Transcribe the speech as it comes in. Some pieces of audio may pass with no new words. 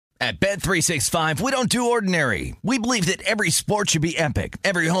At Bet365, we don't do ordinary. We believe that every sport should be epic.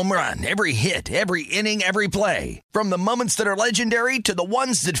 Every home run, every hit, every inning, every play. From the moments that are legendary to the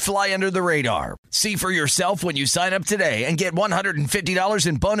ones that fly under the radar. See for yourself when you sign up today and get $150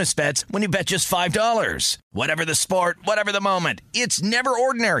 in bonus bets when you bet just $5. Whatever the sport, whatever the moment, it's never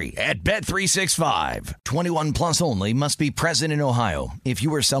ordinary at Bet365. 21 plus only. Must be present in Ohio. If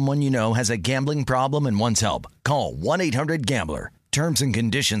you or someone you know has a gambling problem and wants help, call 1-800-GAMBLER. Terms and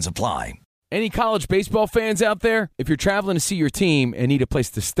conditions apply. Any college baseball fans out there? If you're traveling to see your team and need a place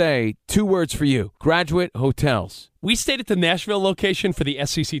to stay, 2 words for you: Graduate Hotels. We stayed at the Nashville location for the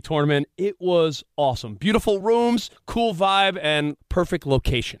SEC tournament. It was awesome. Beautiful rooms, cool vibe, and perfect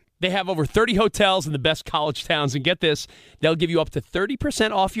location. They have over 30 hotels in the best college towns, and get this, they'll give you up to 30%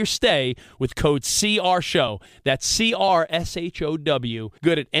 off your stay with code CRSHOW. That's CRSHOW.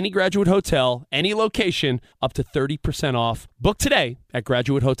 Good at any Graduate Hotel, any location, up to 30% off. Book today at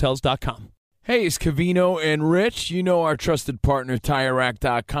graduatehotels.com. Hey, it's Cavino and Rich. You know our trusted partner,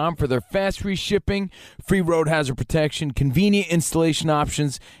 TireRack.com, for their fast free shipping, free road hazard protection, convenient installation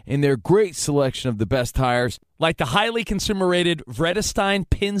options, and their great selection of the best tires, like the highly consumer-rated Vredestein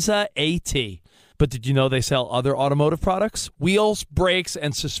Pinza AT. But did you know they sell other automotive products? Wheels, brakes,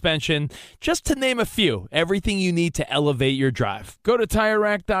 and suspension, just to name a few. Everything you need to elevate your drive. Go to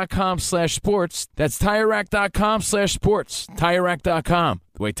TireRack.com/sports. That's TireRack.com/sports. TireRack.com,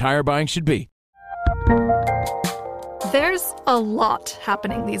 the way tire buying should be. There's a lot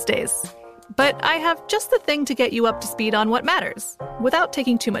happening these days, but I have just the thing to get you up to speed on what matters without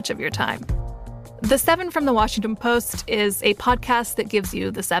taking too much of your time. The 7 from the Washington Post is a podcast that gives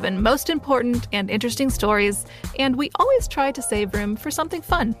you the 7 most important and interesting stories, and we always try to save room for something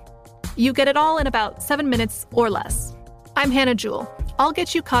fun. You get it all in about 7 minutes or less. I'm Hannah Jewell. I'll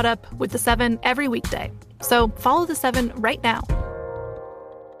get you caught up with the 7 every weekday. So follow the 7 right now.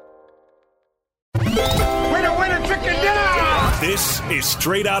 Winner, winner, chicken dinner! This is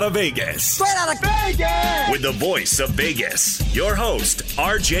Straight Outta Vegas. Straight out of Vegas! With the voice of Vegas, your host,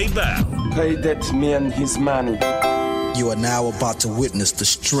 RJ Bell. Pay that man his money. You are now about to witness the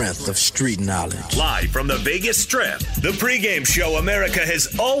strength of street knowledge. Live from the Vegas Strip, the pregame show America has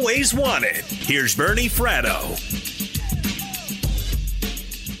always wanted. Here's Bernie Fratto.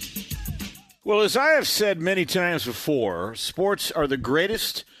 Well, as I have said many times before, sports are the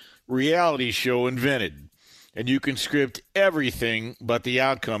greatest reality show invented, and you can script everything but the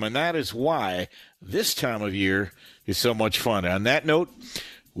outcome, and that is why this time of year is so much fun. On that note,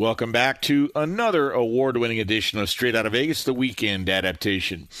 welcome back to another award-winning edition of Straight Outta Vegas, the weekend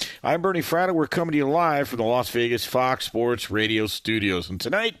adaptation. I'm Bernie Fratto. We're coming to you live from the Las Vegas Fox Sports Radio studios, and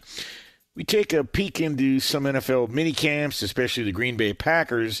tonight we take a peek into some NFL minicamps, especially the Green Bay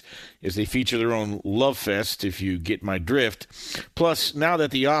Packers, as they feature their own love fest, if you get my drift. Plus, now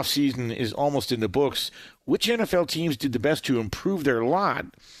that the offseason is almost in the books, which NFL teams did the best to improve their lot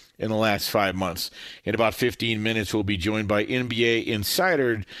in the last 5 months? In about 15 minutes, we'll be joined by NBA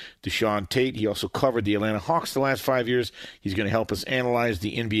insider Deshaun Tate. He also covered the Atlanta Hawks the last 5 years. He's going to help us analyze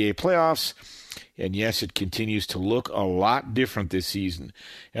the NBA playoffs. And yes, it continues to look a lot different this season.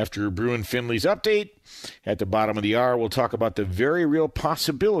 After Bruin Finley's update, at the bottom of the hour, we'll talk about the very real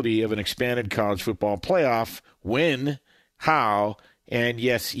possibility of an expanded college football playoff. When, how, and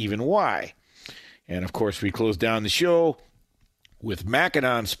yes, even why. And of course, we close down the show with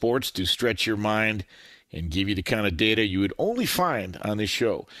Macadon Sports to stretch your mind and give you the kind of data you would only find on this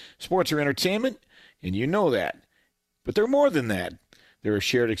show. Sports are entertainment, and you know that. But they're more than that. They're a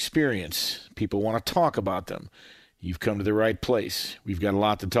shared experience. People want to talk about them. You've come to the right place. We've got a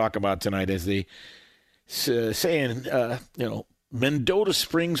lot to talk about tonight, as they say in, Mendota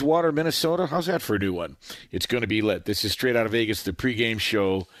Springs Water, Minnesota. How's that for a new one? It's going to be lit. This is Straight Outta Vegas, the pregame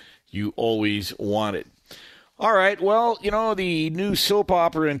show you always wanted. All right, well, the new soap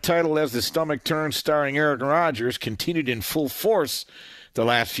opera entitled As the Stomach Turns, starring Aaron Rodgers, continued in full force the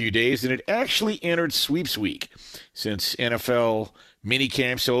last few days, and it actually entered sweeps week since NFL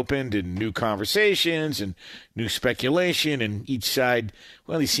minicamps opened and new conversations and new speculation, and each side,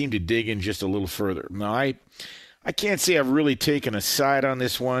 well, they seem to dig in just a little further. Now, I can't say I've really taken a side on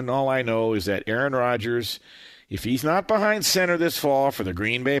this one. All I know is that Aaron Rodgers, if he's not behind center this fall for the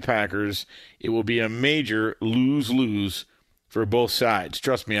Green Bay Packers, it will be a major lose-lose for both sides.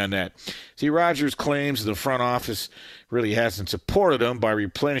 Trust me on that. See, Rodgers claims the front office really hasn't supported him by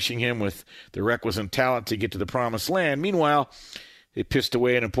replenishing him with the requisite talent to get to the promised land. Meanwhile, they pissed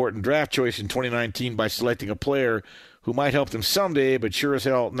away an important draft choice in 2019 by selecting a player who might help them someday, but sure as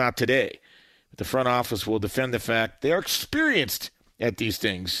hell not today. But the front office will defend the fact they are experienced at these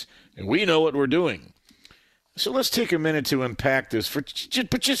things, and we know what we're doing. So let's take a minute to unpack this,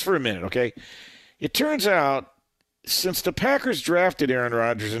 just for a minute, okay? It turns out, since the Packers drafted Aaron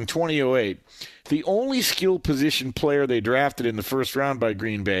Rodgers in 2008, the only skill position player they drafted in the first round by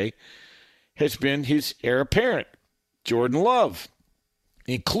Green Bay has been his heir apparent, Jordan Love.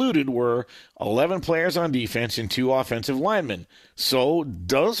 Included were 11 players on defense and 2 offensive linemen. So,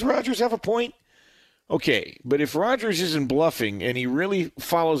 does Rodgers have a point? Okay, but if Rodgers isn't bluffing and he really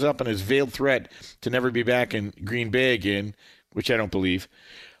follows up on his veiled threat to never be back in Green Bay again, which I don't believe,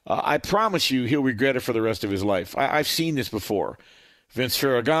 I promise you he'll regret it for the rest of his life. I've seen this before. Vince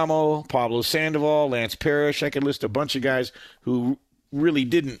Ferragamo, Pablo Sandoval, Lance Parrish. I could list a bunch of guys who really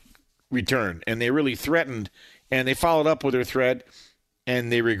didn't return, and they really threatened, and they followed up with their threat,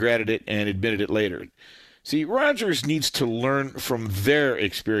 and they regretted it and admitted it later. See, Rodgers needs to learn from their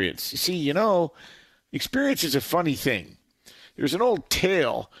experience. See, experience is a funny thing. There's an old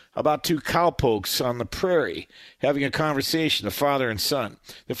tale about 2 cowpokes on the prairie having a conversation, a father and son.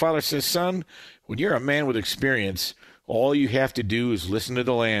 The father says, "Son, when you're a man with experience, all you have to do is listen to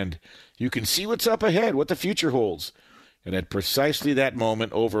the land. You can see what's up ahead, what the future holds." And at precisely that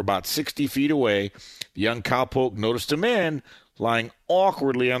moment, over about 60 feet away, the young cowpoke noticed a man lying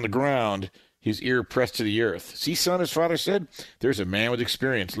awkwardly on the ground, his ear pressed to the earth. "See, son," his father said, "there's a man with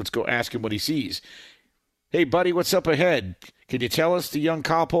experience. Let's go ask him what he sees." "Hey, buddy, what's up ahead? Can you tell us?" the young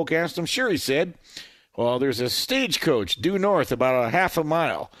cowpoke asked him. "Sure," he said. "Well, there's a stagecoach due north about a half a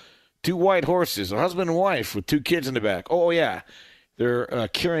mile. 2 white horses, a husband and wife with 2 kids in the back. Oh, yeah, they're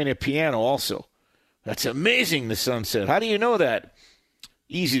carrying a piano also." "That's amazing," the son said. "How do you know that?"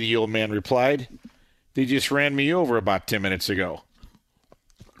 "Easy," the old man replied. "They just ran me over about 10 minutes ago."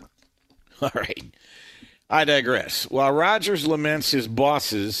 All right, I digress. While Rodgers laments his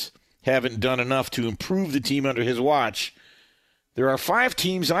bosses haven't done enough to improve the team under his watch, there are 5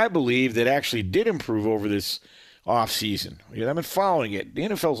 teams, I believe, that actually did improve over this offseason. I've been following it. The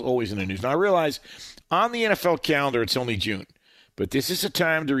NFL's always in the news. Now, I realize on the NFL calendar it's only June, but this is a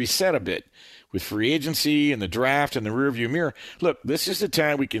time to reset a bit with free agency and the draft and the rearview mirror. Look, this is the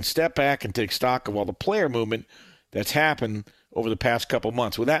time we can step back and take stock of all the player movement that's happened over the past couple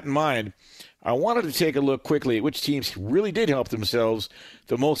months. With that in mind, I wanted to take a look quickly at which teams really did help themselves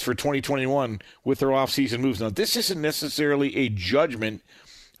the most for 2021 with their offseason moves. Now, this isn't necessarily a judgment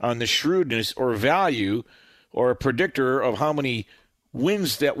on the shrewdness or value or a predictor of how many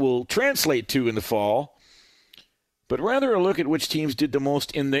wins that will translate to in the fall, but rather a look at which teams did the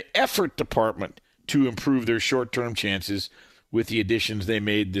most in the effort department to improve their short-term chances with the additions they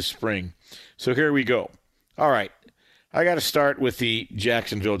made this spring. So here we go. All right, I got to start with the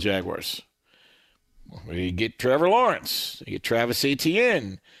Jacksonville Jaguars. We get Trevor Lawrence. We get Travis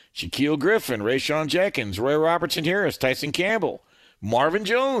Etienne, Shaquille Griffin, Rayshon Jenkins, Roy Robertson Harris, Tyson Campbell, Marvin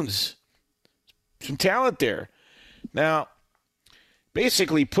Jones. Some talent there. Now,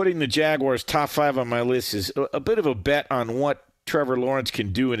 basically putting the Jaguars top 5 on my list is a bit of a bet on what Trevor Lawrence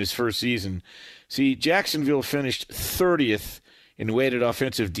can do in his first season. See, Jacksonville finished 30th in weighted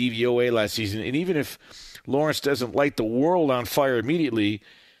offensive DVOA last season, and even if Lawrence doesn't light the world on fire immediately,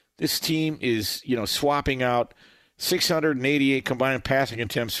 this team is, swapping out 688 combined passing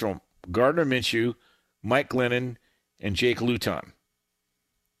attempts from Gardner Minshew, Mike Glennon, and Jake Luton.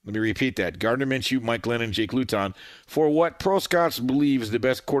 Let me repeat that. Gardner Minshew, Mike Glennon, and Jake Luton for what pro scouts believe is the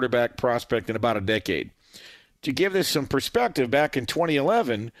best quarterback prospect in about a decade. To give this some perspective, back in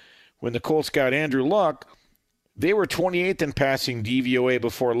 2011, when the Colts got Andrew Luck, they were 28th in passing DVOA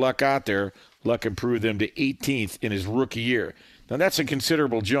before Luck got there. Luck improved them to 18th in his rookie year. Now, that's a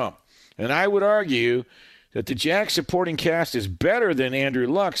considerable jump. And I would argue that the Jags supporting cast is better than Andrew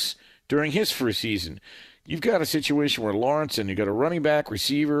Luck's during his first season. You've got a situation where Lawrence and you've got a running back,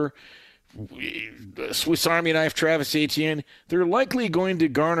 receiver, Swiss Army knife, Travis Etienne. They're likely going to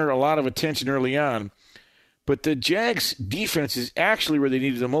garner a lot of attention early on. But the Jags' defense is actually where they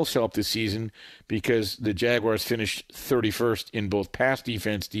needed the most help this season because the Jaguars finished 31st in both pass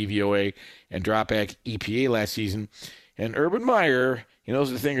defense, DVOA, and dropback EPA last season. And Urban Meyer, he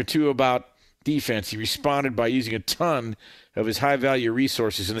knows a thing or two about defense. He responded by using a ton of his high-value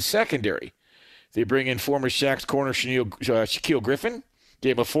resources in the secondary. They bring in former Shaq's corner Shaquille Griffin,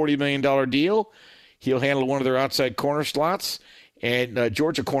 gave him a $40 million deal. He'll handle one of their outside corner slots. And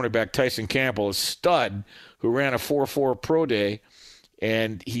Georgia cornerback Tyson Campbell, a stud who ran a 4.4 pro day,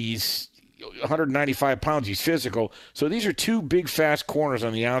 and he's 195 pounds. He's physical. So these are 2 big, fast corners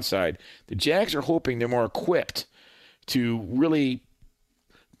on the outside. The Jags are hoping they're more equipped to really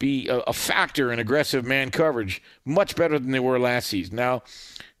be a factor in aggressive man coverage, much better than they were last season. Now,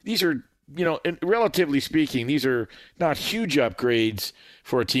 these are and relatively speaking, these are not huge upgrades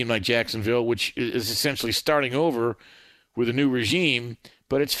for a team like Jacksonville, which is essentially starting over with a new regime.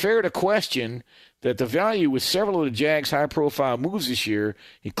 But it's fair to question that the value with several of the Jags' high-profile moves this year,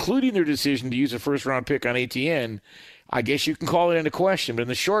 including their decision to use a first-round pick on ATN, I guess you can call it into question. But in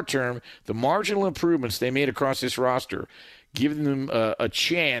the short term, the marginal improvements they made across this roster give them a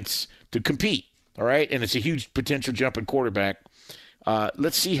chance to compete, all right? And it's a huge potential jump in quarterback.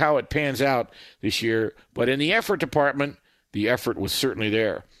 Let's see how it pans out this year. But in the effort department, the effort was certainly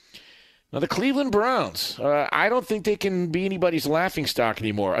there. Now, the Cleveland Browns, I don't think they can be anybody's laughingstock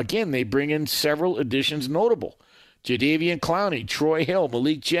anymore. Again, they bring in several additions notable. Jadeveon Clowney, Troy Hill,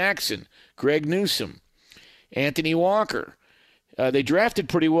 Malik Jackson, Greg Newsome, Anthony Walker. They drafted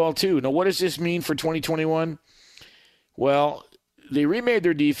pretty well, too. Now, what does this mean for 2021? Well, they remade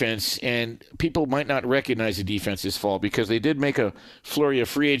their defense, and people might not recognize the defense this fall because they did make a flurry of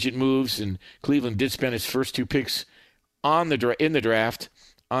free agent moves, and Cleveland did spend its first 2 picks in the draft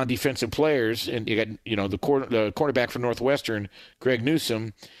on defensive players. And you got the cornerback from Northwestern, Greg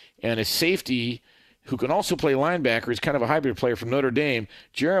Newsome, and a safety who can also play linebacker. He's kind of a hybrid player from Notre Dame,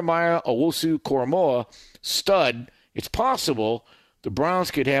 Jeremiah Owusu-Koramoah, stud. It's possible the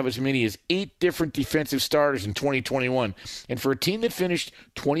Browns could have as many as 8 different defensive starters in 2021. And for a team that finished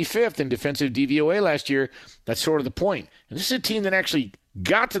 25th in defensive DVOA last year, that's sort of the point. And this is a team that actually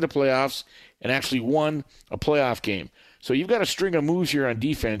got to the playoffs and actually won a playoff game. So you've got a string of moves here on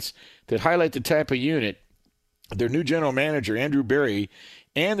defense that highlight the type of unit their new general manager, Andrew Berry,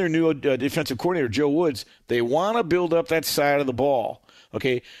 and their new defensive coordinator, Joe Woods, they want to build up that side of the ball.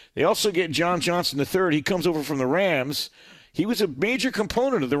 Okay. They also get John Johnson III. He comes over from the Rams. He was a major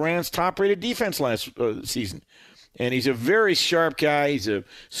component of the Rams' top-rated defense last season. And he's a very sharp guy. He's a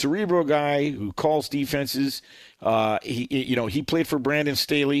cerebral guy who calls defenses. He played for Brandon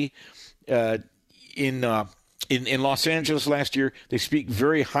Staley in Los Angeles last year. They speak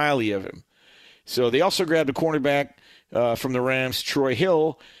very highly of him. So they also grabbed a cornerback from the Rams, Troy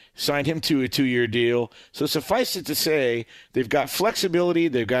Hill, signed him to a 2-year deal. So suffice it to say, they've got flexibility,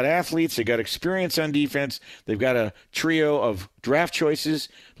 they've got athletes, they've got experience on defense, they've got a trio of draft choices,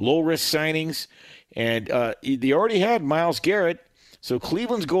 low-risk signings, and they already had Myles Garrett. So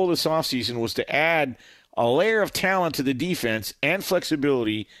Cleveland's goal this offseason was to add a layer of talent to the defense and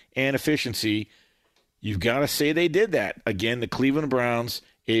flexibility and efficiency. You've got to say they did that. Again, the Cleveland Browns,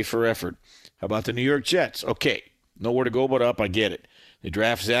 A for effort. How about the New York Jets? Okay, nowhere to go but up, I get it. They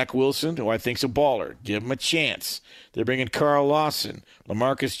draft Zach Wilson, who I think's a baller. Give him a chance. They're bringing Carl Lawson,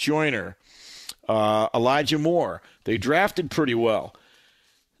 LaMarcus Joyner, Elijah Moore. They drafted pretty well.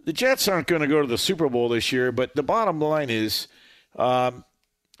 The Jets aren't going to go to the Super Bowl this year, but the bottom line is,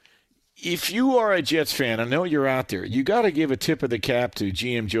 if you are a Jets fan, I know you're out there, you got to give a tip of the cap to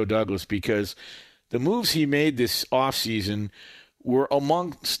GM Joe Douglas because the moves he made this offseason were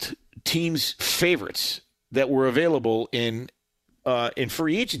amongst teams' favorites that were available in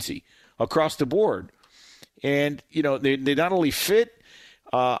free agency across the board. And, they not only fit,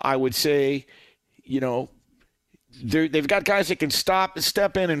 I would say, they've got guys that can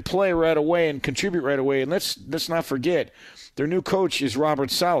step in and play right away and contribute right away. And let's not forget, their new coach is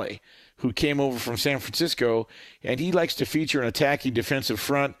Robert Saleh, who came over from San Francisco, and he likes to feature an attacking defensive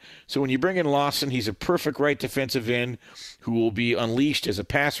front. So when you bring in Lawson, he's a perfect right defensive end who will be unleashed as a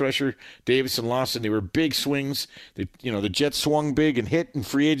pass rusher. Davis and Lawson, they were big swings. The Jets swung big and hit in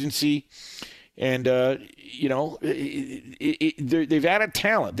free agency. And, they've added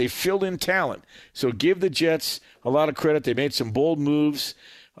talent. They've filled in talent. So give the Jets a lot of credit. They made some bold moves.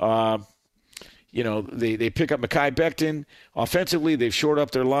 They pick up Mekhi Becton. Offensively, they've shored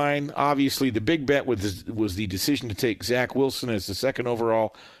up their line. Obviously, the big bet was the decision to take Zach Wilson as the second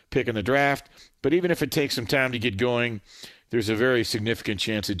overall pick in the draft. But even if it takes some time to get going, there's a very significant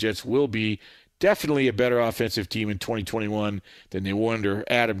chance the Jets will be definitely a better offensive team in 2021 than they were under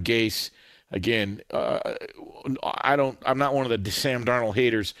Adam Gase. Again, I'm not one of the Sam Darnold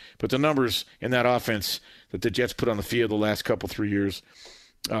haters, but the numbers in that offense that the Jets put on the field the last 3 years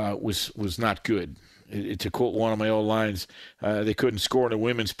was not good. To quote one of my old lines, they couldn't score in a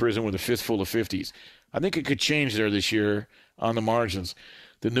women's prison with a fistful of 50s. I think it could change there this year on the margins.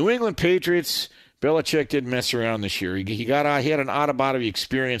 The New England Patriots, Belichick didn't mess around this year. He had an out-of-body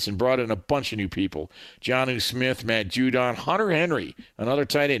experience and brought in a bunch of new people. Jonnu Smith, Matt Judon, Hunter Henry, another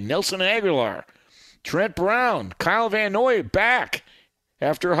tight end, Nelson Aguilar, Trent Brown, Kyle Van Noy back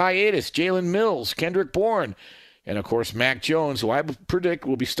after a hiatus, Jalen Mills, Kendrick Bourne, and, of course, Mac Jones, who I predict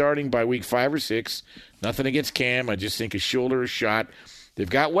will be starting by week 5 or 6. Nothing against Cam. I just think his shoulder is shot. They've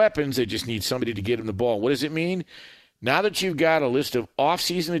got weapons. They just need somebody to get him the ball. What does it mean? Now that you've got a list of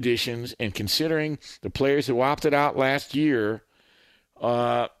off-season additions and considering the players who opted out last year,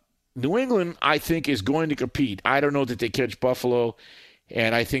 New England, I think, is going to compete. I don't know that they catch Buffalo,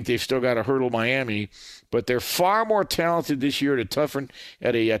 and I think they've still got to hurdle Miami, but they're far more talented this year to toughen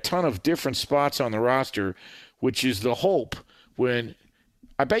at a ton of different spots on the roster, which is the hope when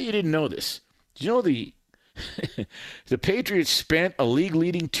 – I bet you didn't know this. Do you know the Patriots spent a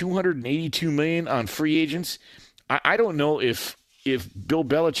league-leading $282 million on free agents? I don't know if Bill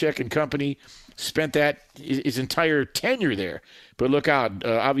Belichick and company spent that his entire tenure there. But look out.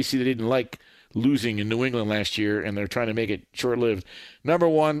 Obviously, they didn't like losing in New England last year, and they're trying to make it short-lived. Number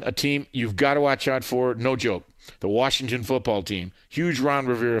one, a team you've got to watch out for, no joke, the Washington football team. Huge Ron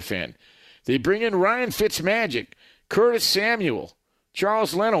Rivera fan. They bring in Ryan Fitzmagic, Curtis Samuel,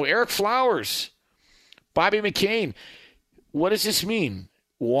 Charles Leno, Eric Flowers, Bobby McCain. What does this mean?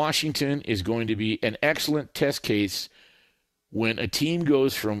 Washington is going to be an excellent test case when a team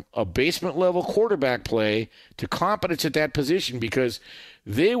goes from a basement-level quarterback play to competence at that position because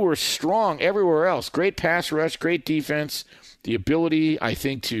they were strong everywhere else. Great pass rush, great defense, the ability, I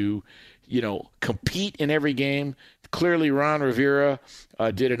think, to, compete in every game. Clearly, Ron Rivera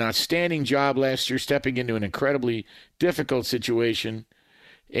did an outstanding job last year stepping into an incredibly difficult situation.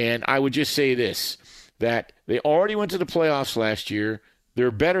 And I would just say this, that they already went to the playoffs last year. They're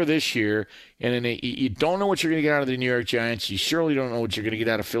better this year, and then you don't know what you're going to get out of the New York Giants. You surely don't know what you're going to get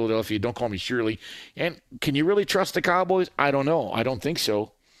out of Philadelphia. Don't call me Shirley. And can you really trust the Cowboys? I don't know. I don't think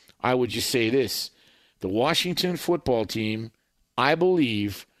so. I would just say this. The Washington football team, I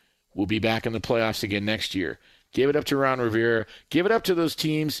believe, will be back in the playoffs again next year. Give it up to Ron Rivera. Give it up to those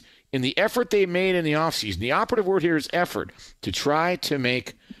teams in the effort they made in the offseason. The operative word here is effort, to try to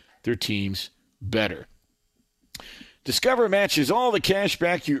make their teams better. Discover matches all the cash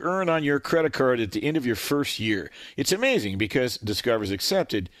back you earn on your credit card at the end of your first year. It's amazing because Discover is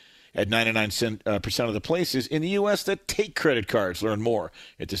accepted at 99% of the places in the U.S. that take credit cards. Learn more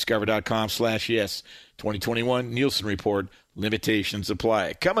at discover.com/yes. 2021 Nielsen Report. Limitations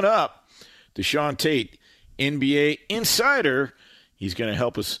apply. Coming up, Deshaun Tate, NBA Insider. He's going to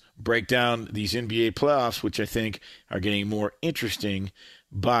help us break down these NBA playoffs, which I think are getting more interesting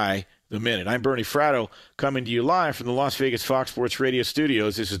by the minute. I'm Bernie Fratto, coming to you live from the Las Vegas Fox Sports Radio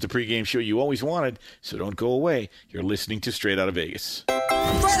studios. This is the pregame show you always wanted, so don't go away. You're listening to Straight Out of Vegas. Straight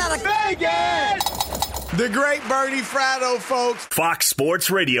Out of Vegas! The great Bernie Fratto, folks. Fox Sports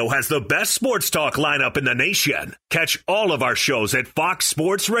Radio has the best sports talk lineup in the nation. Catch all of our shows at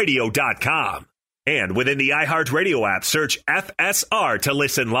foxsportsradio.com. And within the iHeartRadio app, search FSR to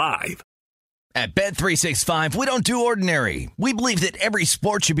listen live. At Bet365, we don't do ordinary. We believe that every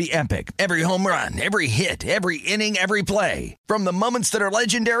sport should be epic. Every home run, every hit, every inning, every play. From the moments that are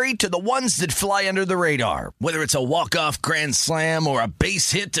legendary to the ones that fly under the radar. Whether it's a walk-off grand slam or a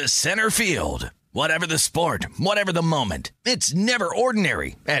base hit to center field. Whatever the sport, whatever the moment. It's never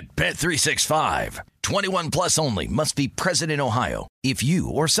ordinary at Bet365. 21 plus only. Must be present in Ohio. If you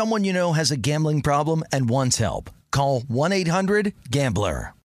or someone you know has a gambling problem and wants help, call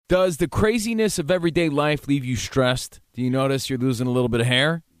 1-800-GAMBLER. Does the craziness of everyday life leave you stressed? Do you notice you're losing a little bit of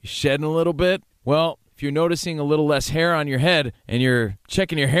hair? You're shedding a little bit? Well, if you're noticing a little less hair on your head and you're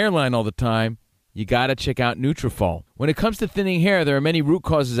checking your hairline all the time, you got to check out Nutrafol. When it comes to thinning hair, there are many root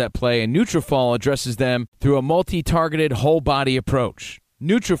causes at play, and Nutrafol addresses them through a multi-targeted whole-body approach.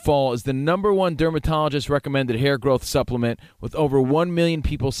 Nutrafol is the #1 dermatologist-recommended hair growth supplement with over 1 million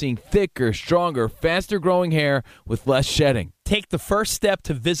people seeing thicker, stronger, faster-growing hair with less shedding. Take the first step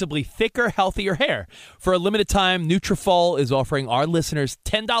to visibly thicker, healthier hair. For a limited time, Nutrafol is offering our listeners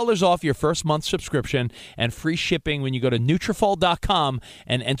 $10 off your first month subscription and free shipping when you go to Nutrafol.com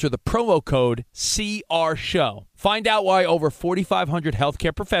and enter the promo code CRSHOW. Find out why over 4,500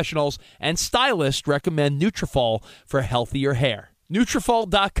 healthcare professionals and stylists recommend Nutrafol for healthier hair.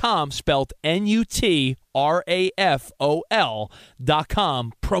 Nutrafol.com, spelled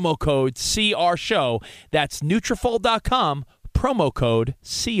Nutrafol.com, promo code CRSHOW. That's Nutrafol.com, promo code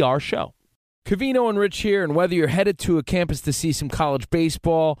CRSHOW. Covino and Rich here, and whether you're headed to a campus to see some college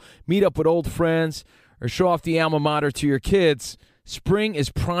baseball, meet up with old friends, or show off the alma mater to your kids, spring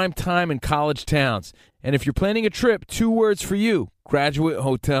is prime time in college towns. And if you're planning a trip, 2 words for you: Graduate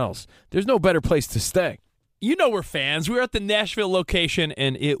Hotels. There's no better place to stay. You know we're fans. We were at the Nashville location,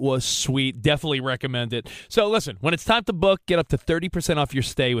 and it was sweet. Definitely recommend it. So listen, when it's time to book, get up to 30% off your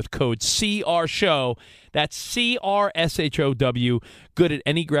stay with code CRSHOW. That's CRSHOW. Good at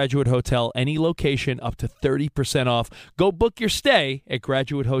any Graduate Hotel, any location, up to 30% off. Go book your stay at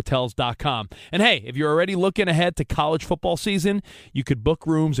graduatehotels.com. And hey, if you're already looking ahead to college football season, you could book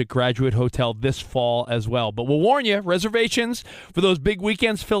rooms at Graduate Hotel this fall as well. But we'll warn you, reservations for those big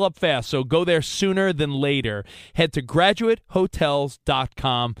weekends fill up fast, so go there sooner than later. Head to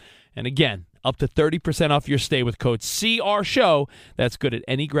graduatehotels.com. And again, up to 30% off your stay with code CRSHOW. That's good at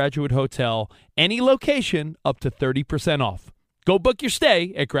any Graduate Hotel, any location, up to 30% off. Go book your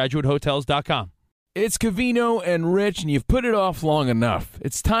stay at graduatehotels.com. It's Covino and Rich, and you've put it off long enough.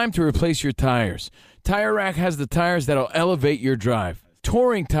 It's time to replace your tires. Tire Rack has the tires that'll elevate your drive.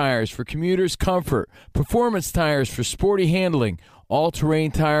 Touring tires for commuters' comfort, performance tires for sporty handling,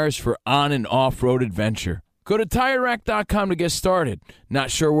 all-terrain tires for on- and off-road adventure. Go to TireRack.com to get started. Not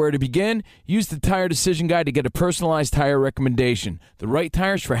sure where to begin? Use the Tire Decision Guide to get a personalized tire recommendation. The right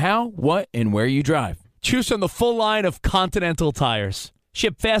tires for how, what, and where you drive. Choose from the full line of Continental tires.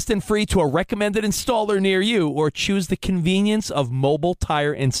 Ship fast and free to a recommended installer near you, or choose the convenience of mobile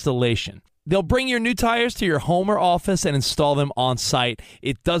tire installation. They'll bring your new tires to your home or office and install them on site.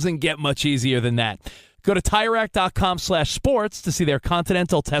 It doesn't get much easier than that. Go to TireRack.com/sports to see their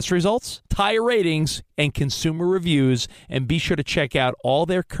Continental test results, tire ratings, and consumer reviews, and be sure to check out all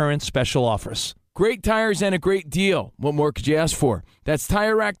their current special offers. Great tires and a great deal. What more could you ask for? That's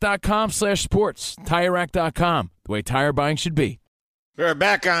TireRack.com/sports. TireRack.com, the way tire buying should be. We're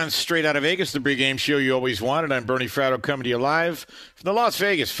back on Straight Out of Vegas, the pregame show you always wanted. I'm Bernie Fratto, coming to you live from the Las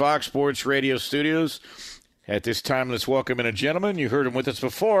Vegas Fox Sports Radio studios. At this time, let's welcome in a gentleman. You heard him with us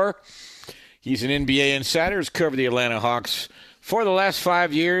before. He's an NBA insider. He's covered the Atlanta Hawks for the last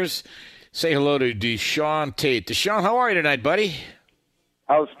 5 years. Say hello to Deshaun Tate. Deshaun, how are you tonight, buddy?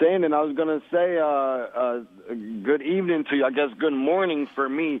 Outstanding. I was going to say good evening to you. I guess good morning for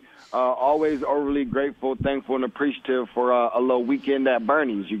me. Always overly grateful, thankful, and appreciative for a little weekend at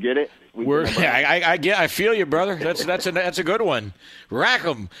Bernie's. You get it? I feel you, brother. That's a good one. Rack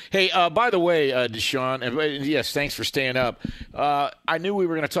 'em. Hey, by the way, Deshaun, and yes, thanks for staying up. I knew we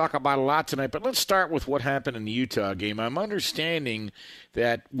were going to talk about a lot tonight, but let's start with what happened in the Utah game. I'm understanding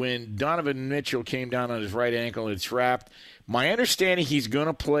that when Donovan Mitchell came down on his right ankle, it's wrapped. My understanding, he's going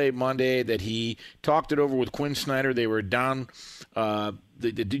to play Monday, that he talked it over with Quinn Snyder. They were down. The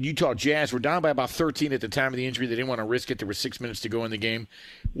Utah Jazz were down by about 13 at the time of the injury. They didn't want to risk it. There were 6 minutes to go in the game.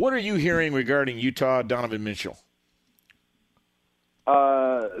 What are you hearing regarding Utah, Donovan Mitchell?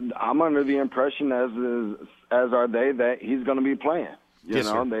 I'm under the impression, as are they, that he's going to be playing. They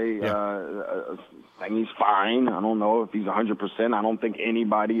think he's fine. I don't know if he's 100%. I don't think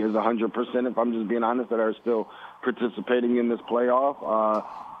anybody is 100%, if I'm just being honest, that are still participating in this playoff.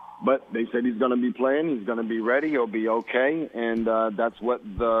 But they said he's going to be playing. He's going to be ready. He'll be okay. And that's what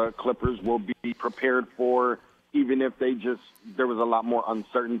the Clippers will be prepared for, even if there was a lot more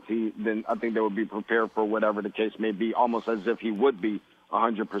uncertainty, then I think they would be prepared for whatever the case may be, almost as if he would be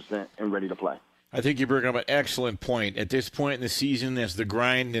 100% and ready to play. I think you bring up an excellent point. At this point in the season, as the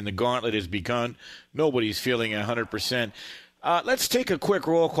grind and the gauntlet has begun, nobody's feeling 100%. Let's take a quick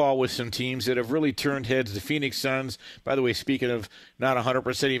roll call with some teams that have really turned heads. The Phoenix Suns, by the way, speaking of not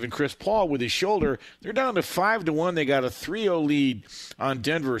 100%, even Chris Paul with his shoulder, they're down to 5-1. They got a 3-0 lead on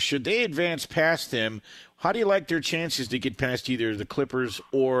Denver. Should they advance past them, how do you like their chances to get past either the Clippers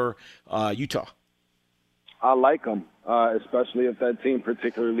or Utah? I like them, especially if that team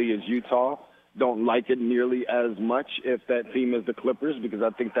particularly is Utah. Don't like it nearly as much if that team is the Clippers, because I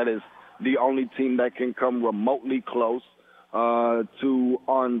think that is the only team that can come remotely close to,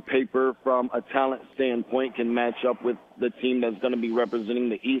 on paper, from a talent standpoint, can match up with the team that's going to be representing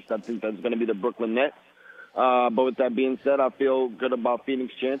the East. I think that's going to be the Brooklyn Nets. But with that being said, I feel good about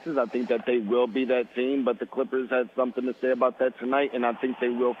Phoenix' chances. I think that they will be that team, but the Clippers had something to say about that tonight, and I think they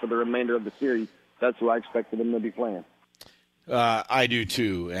will for the remainder of the series. That's who I expected them to be playing. I do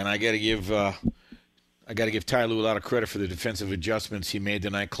too, and I got to give Ty Lue a lot of credit for the defensive adjustments he made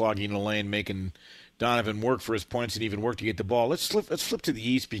tonight, clogging the lane, making Donovan work for his points, and even work to get the ball. Let's flip to the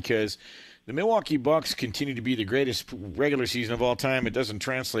East, because the Milwaukee Bucks continue to be the greatest regular season of all time. It doesn't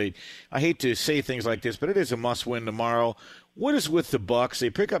translate. I hate to say things like this, but it is a must-win tomorrow. What is with the Bucks? They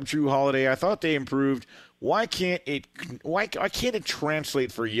pick up Drew Holiday. I thought they improved. Why can't it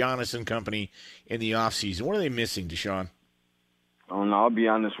translate for Giannis and company in the offseason? What are they missing, Deshaun? Oh, no, I'll be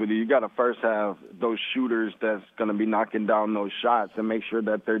honest with you. You got to first have those shooters that's going to be knocking down those shots and make sure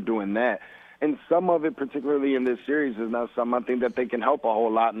that they're doing that. And some of it, particularly in this series, is not something I think that they can help a whole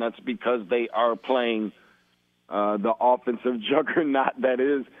lot, and that's because they are playing the offensive juggernaut that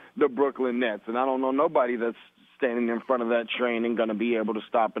is the Brooklyn Nets. And I don't know nobody that's standing in front of that train and going to be able to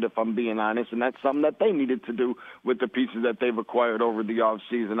stop it, if I'm being honest. And that's something that they needed to do with the pieces that they've acquired over the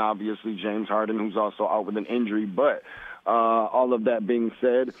offseason. Obviously, James Harden, who's also out with an injury. But all of that being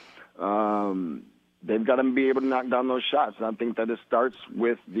said, they've got to be able to knock down those shots. And I think that it starts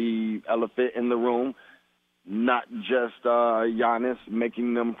with the elephant in the room, not just Giannis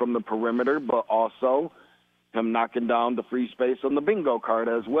making them from the perimeter, but also him knocking down the free space on the bingo card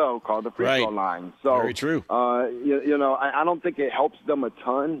as well, called the free throw line. So, very true. I don't think it helps them a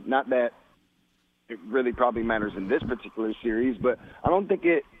ton. Not that it really probably matters in this particular series, but I don't think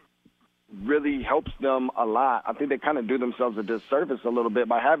it really helps them a lot. I think they kind of do themselves a disservice a little bit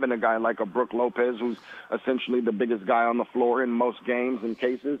by having a guy like a Brook Lopez, who's essentially the biggest guy on the floor in most games and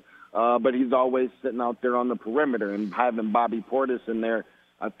cases, but he's always sitting out there on the perimeter, and having Bobby Portis in there,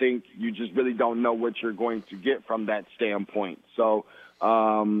 I think you just really don't know what you're going to get from that standpoint. So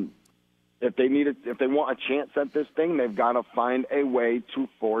if they want a chance at this thing, they've got to find a way to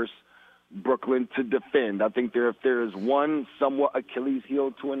force Brooklyn to defend. I think if there is one somewhat Achilles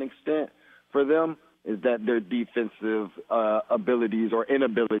heel to an extent for them, is that their defensive abilities or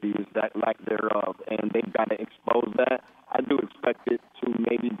inabilities, that lack thereof, and they've got to expose that. I do expect it to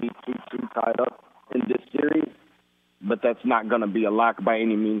maybe be too tied up in this series, but that's not going to be a lock by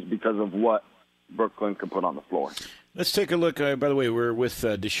any means because of what Brooklyn can put on the floor. Let's take a look. By the way, we're with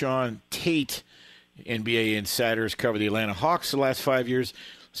Deshaun Tate, NBA insiders, cover the Atlanta Hawks the last 5 years.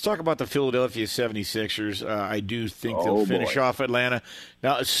 Let's talk about the Philadelphia 76ers. I do think they'll finish off Atlanta.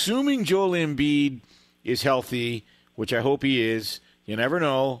 Now, assuming Joel Embiid is healthy, which I hope he is, you never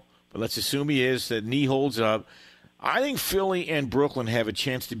know, but let's assume he is, that knee holds up. I think Philly and Brooklyn have a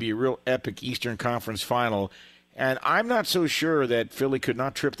chance to be a real epic Eastern Conference final, and I'm not so sure that Philly could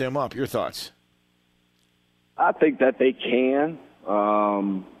not trip them up. Your thoughts? I think that they can,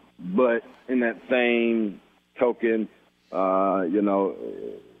 but in that same token,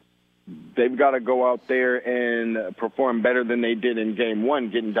 they've got to go out there and perform better than they did in Game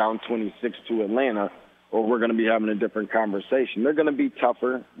 1, getting down 26 to Atlanta, or we're going to be having a different conversation. They're going to be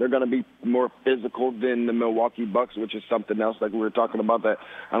tougher. They're going to be more physical than the Milwaukee Bucks, which is something else, like we were talking about, that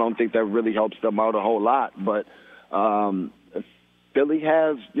I don't think that really helps them out a whole lot. But Philly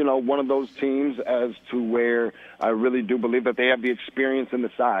has, one of those teams as to where I really do believe that they have the experience and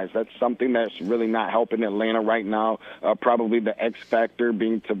the size. That's something that's really not helping Atlanta right now. Probably the X factor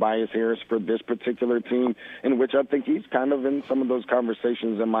being Tobias Harris for this particular team, in which I think he's kind of in some of those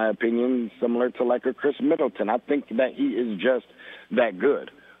conversations, in my opinion, similar to like a Chris Middleton. I think that he is just that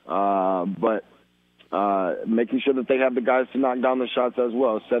good. But making sure that they have the guys to knock down the shots as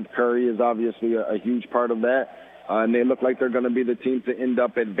well. Seth Curry is obviously a huge part of that. And they look like they're going to be the team to end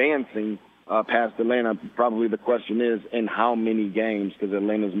up advancing past Atlanta. Probably the question is, in how many games, because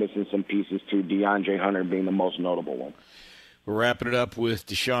Atlanta's missing some pieces too, DeAndre Hunter being the most notable one. We're wrapping it up with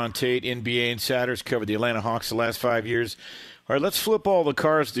Deshaun Tate, NBA insiders, covered the Atlanta Hawks the last 5 years. All right, let's flip all the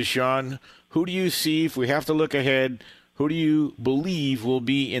cards, Deshaun. Who do you see, if we have to look ahead, who do you believe will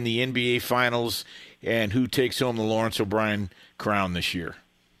be in the NBA Finals, and who takes home the Lawrence O'Brien crown this year?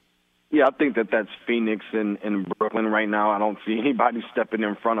 Yeah, I think that's Phoenix and Brooklyn right now. I don't see anybody stepping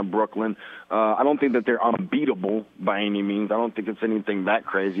in front of Brooklyn. I don't think that they're unbeatable by any means. I don't think it's anything that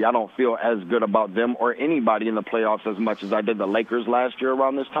crazy. I don't feel as good about them or anybody in the playoffs as much as I did the Lakers last year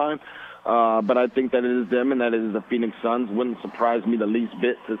around this time. But I think that it is them and that it is the Phoenix Suns. Wouldn't surprise me the least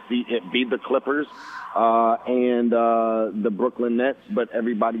bit to see it be the Clippers and the Brooklyn Nets. But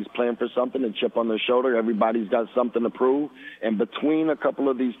everybody's playing for something, a chip on their shoulder. Everybody's got something to prove. And between a couple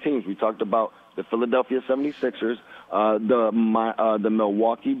of these teams, we talked about the Philadelphia 76ers, the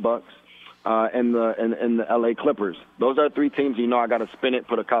Milwaukee Bucks, and the LA Clippers. Those are three teams, I got to spin it,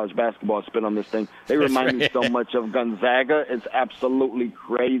 put a college basketball spin on this thing. They remind me so much of Gonzaga. It's absolutely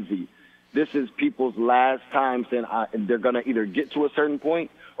crazy. This is people's last time saying they're going to either get to a certain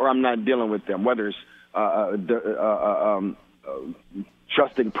point or I'm not dealing with them, whether it's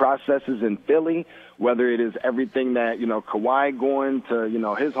trusting processes in Philly, whether it is everything that, Kawhi going to,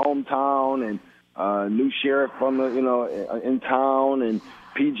 his hometown and new sheriff from the, in town and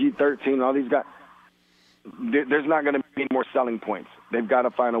PG-13, all these guys. There's not going to be more selling points. They've got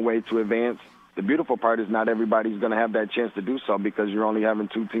to find a way to advance. The beautiful part is not everybody's going to have that chance to do so because you're only having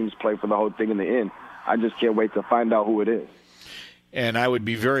two teams play for the whole thing in the end. I just can't wait to find out who it is. And I would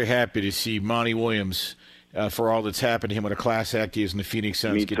be very happy to see Monty Williams, for all that's happened to him, what a class act he is in the Phoenix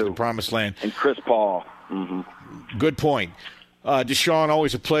Suns, get to the promised land. And Chris Paul. Mm-hmm. Good point. Deshaun,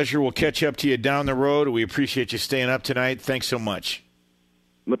 always a pleasure. We'll catch up to you down the road. We appreciate you staying up tonight. Thanks so much.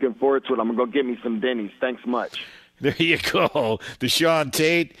 Looking forward to it. I'm going to go get me some Denny's. Thanks much. There you go. Deshaun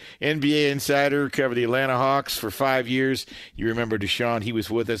Tate, NBA insider, covered the Atlanta Hawks for 5 years. You remember Deshaun, he was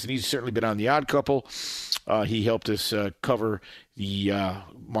with us, and he's certainly been on The Odd Couple. He helped us cover the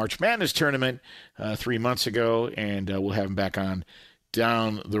March Madness tournament 3 months ago, and we'll have him back on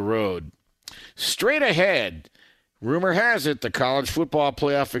down the road. Straight ahead, rumor has it the college football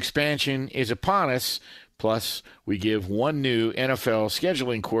playoff expansion is upon us. Plus, we give one new NFL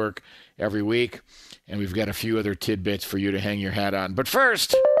scheduling quirk every week, and we've got a few other tidbits for you to hang your hat on. But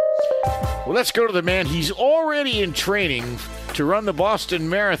first, well, let's go to the man. He's already in training to run the Boston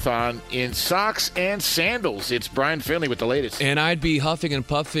Marathon in socks and sandals. It's Brian Finley with the latest. And I'd be huffing and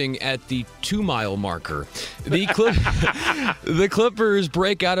puffing at the 2-mile marker. The Clippers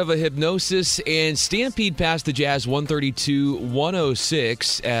break out of a hypnosis and stampede past the Jazz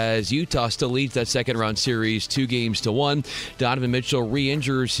 132-106 as Utah still leads that second-round series 2-1. Donovan Mitchell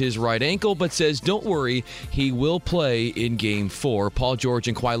re-injures his right ankle but says, don't worry, he will play in Game 4. Paul George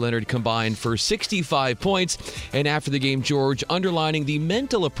and Kawhi Leonard combined for 65 points. And after the game, George underlining the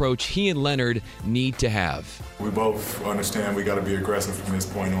mental approach he and Leonard need to have. We both understand we got to be aggressive from this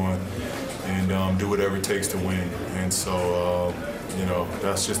point on and do whatever it takes to win. And so,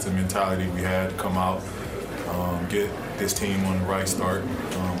 that's just the mentality we had to come out, get this team on the right start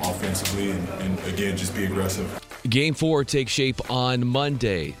offensively, and again, just be aggressive. Game 4 takes shape on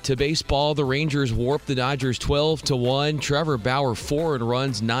Monday. To baseball, the Rangers warp the Dodgers 12-1. Trevor Bauer 4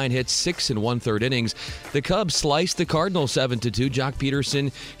 runs, 9 hits, 6 1/3 innings. The Cubs slice the Cardinals 7-2. Jock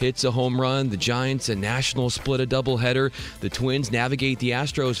Peterson hits a home run. The Giants and Nationals split a doubleheader. The Twins navigate the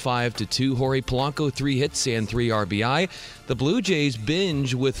Astros 5-2. Jorge Polanco 3 hits and 3 RBI. The Blue Jays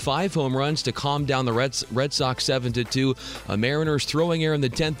binge with 5 home runs to calm down the Red Sox 7-2. A Mariners throwing error in the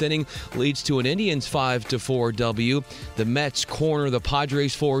 10th inning leads to an Indians 5-4 W. The Mets corner the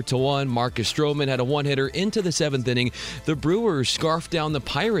Padres 4-1. Marcus Stroman had a one-hitter into the 7th inning. The Brewers scarfed down the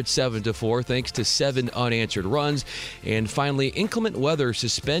Pirates 7-4 thanks to 7 unanswered runs. And finally, inclement weather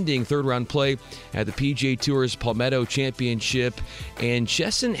suspending third-round play at the PGA Tour's Palmetto Championship. And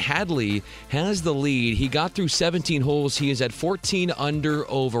Chesson Hadley has the lead. He got through 17 holes. He is at 14 under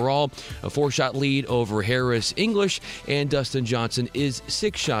overall, a 4-shot lead over Harris English, and Dustin Johnson is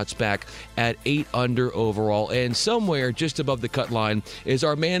 6 shots back at 8 under overall. And somewhere just above the cut line is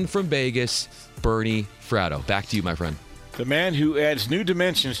our man from Vegas, Bernie Fratto. Back to you, my friend. The man who adds new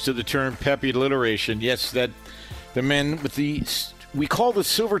dimensions to the term peppy alliteration. Yes, that the man with the, we call the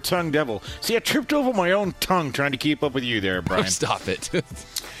silver-tongued devil. See, I tripped over my own tongue trying to keep up with you there, Brian. Oh, stop it.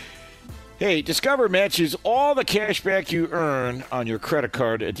 Hey, Discover matches all the cash back you earn on your credit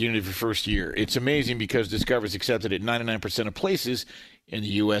card at the end of your first year. It's amazing because Discover is accepted at 99% of places in the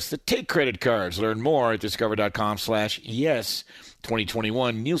U.S. that take credit cards. Learn more at discover.com/yes.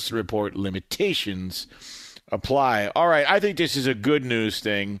 2021 Nielsen Report limitations apply. All right, I think this is a good news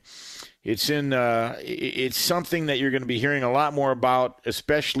thing. It's something that you're going to be hearing a lot more about,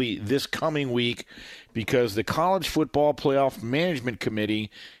 especially this coming week, because the College Football Playoff Management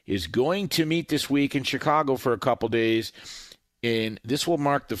Committee is going to meet this week in Chicago for a couple days, and this will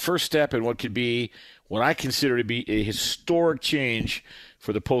mark the first step in what could be what I consider to be a historic change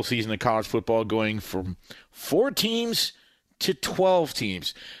for the postseason of college football, going from 4 teams to 12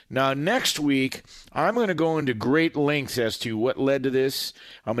 teams. Now, next week, I'm going to go into great lengths as to what led to this.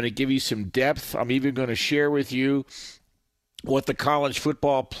 I'm going to give you some depth. I'm even going to share with you what the college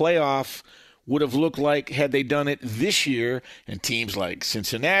football playoff would have looked like had they done it this year, and teams like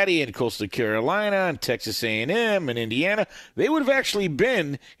Cincinnati and Coastal Carolina and Texas A&M and Indiana, they would have actually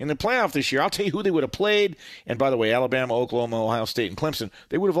been in the playoff this year. I'll tell you who they would have played. And by the way, Alabama, Oklahoma, Ohio State, and Clemson,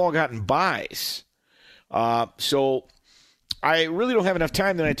 they would have all gotten byes. So I really don't have enough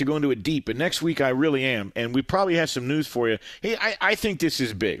time tonight to go into it deep, but next week I really am, and we probably have some news for you. Hey, I think this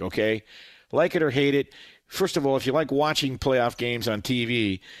is big, okay? Like it or hate it. First of all, if you like watching playoff games on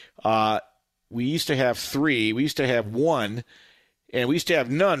TV, we used to have 3. We used to have 1, and we used to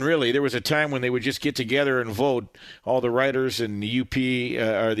have none, really. There was a time when they would just get together and vote, all the writers and the UP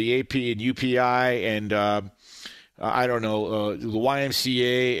or the AP and UPI and I don't know, the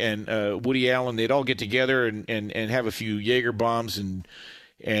YMCA and Woody Allen. They'd all get together and have a few Jaeger bombs and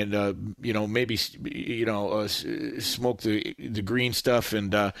maybe smoke the green stuff,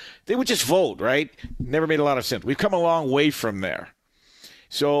 and they would just vote, right? Never made a lot of sense. We've come a long way from there.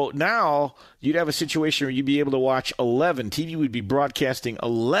 So now you'd have a situation where you'd be able to watch 11. TV would be broadcasting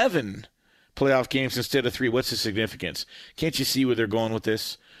 11 playoff games instead of 3. What's the significance? Can't you see where they're going with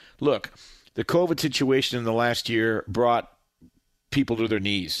this? Look, the COVID situation in the last year brought people to their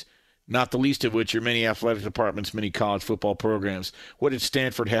knees, not the least of which are many athletic departments, many college football programs. What did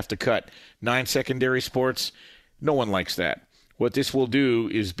Stanford have to cut? 9 secondary sports? No one likes that. What this will do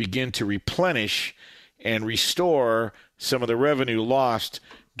is begin to replenish and restore some of the revenue lost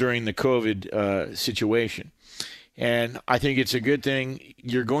during the COVID situation. And I think it's a good thing.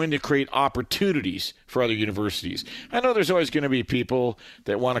 You're going to create opportunities for other universities. I know there's always going to be people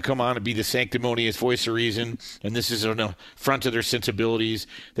that want to come on and be the sanctimonious voice of reason, and this is an affront to their sensibilities.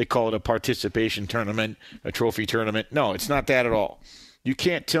 They call it a participation tournament, a trophy tournament. No, it's not that at all. You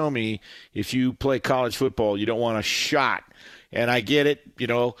can't tell me if you play college football, you don't want a shot. And I get it.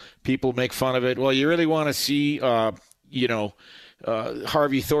 People make fun of it. Well, you really want to see,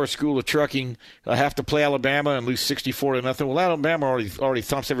 Harvey Thor School of Trucking have to play Alabama and lose 64-0. Well, Alabama already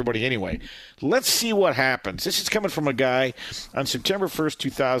thumps everybody anyway. Let's see what happens. This is coming from a guy on September 1st,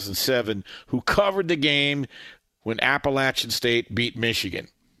 2007, who covered the game when Appalachian State beat Michigan.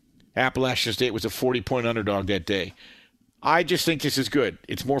 Appalachian State was a 40-point underdog that day. I just think this is good.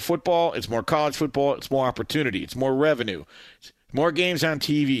 It's more football. It's more college football. It's more opportunity. It's more revenue. More games on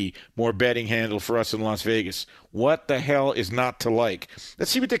TV, more betting handle for us in Las Vegas. What the hell is not to like? Let's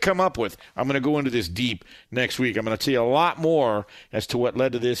see what they come up with. I'm going to go into this deep next week. I'm going to tell you a lot more as to what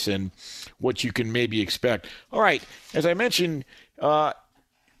led to this and what you can maybe expect. All right, as I mentioned 3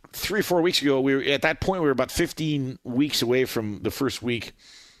 or 4 weeks ago, at that point we were about 15 weeks away from the first week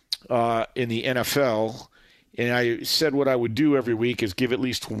in the NFL, and I said what I would do every week is give at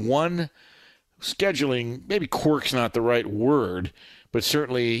least one scheduling, maybe quirk's not the right word, but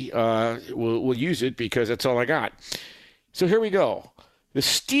certainly we'll use it because that's all I got. So here we go. The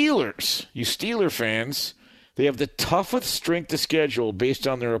Steelers, you Steeler fans, they have the toughest strength of schedule based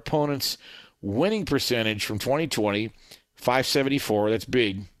on their opponent's winning percentage from 2020, 574. That's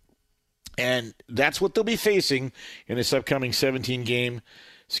big. And that's what they'll be facing in this upcoming 17-game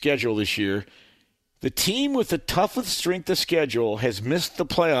schedule this year. The team with the toughest strength of schedule has missed the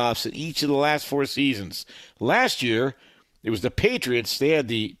playoffs in each of the last 4 seasons. Last year, it was the Patriots. They had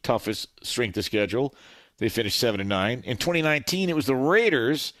the toughest strength of schedule. They finished 7-9. In 2019, it was the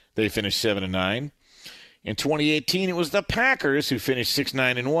Raiders. They finished 7-9. In 2018, it was the Packers, who finished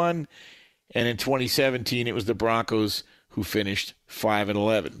 6-9-1. And in 2017, it was the Broncos, who finished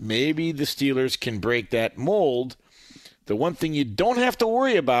 5-11. Maybe the Steelers can break that mold. The one thing you don't have to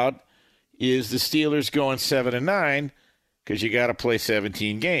worry about is the Steelers going 7-9 because you got to play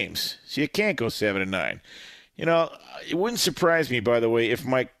 17 games. So you can't go 7-9. It wouldn't surprise me, by the way, if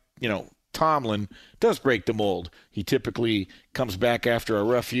Mike, Tomlin does break the mold. He typically comes back after a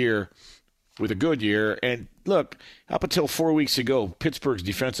rough year with a good year. And look, up until 4 weeks ago, Pittsburgh's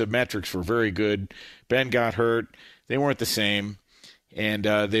defensive metrics were very good. Ben got hurt. They weren't the same. And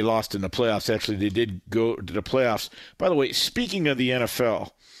they lost in the playoffs. Actually, they did go to the playoffs. By the way, speaking of the NFL,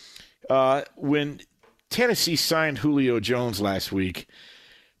 when Tennessee signed Julio Jones last week,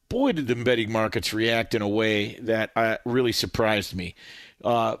 boy, did the betting markets react in a way that really surprised me.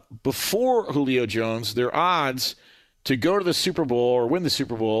 Before Julio Jones, their odds to go to the Super Bowl or win the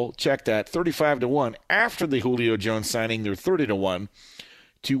Super Bowl, check that, 35-1. After the Julio Jones signing, they're 30-1.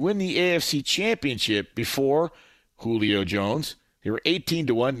 To win the AFC Championship before Julio Jones, they were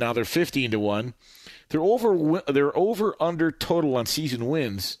 18-1. Now they're 15-1. Their over-under total on season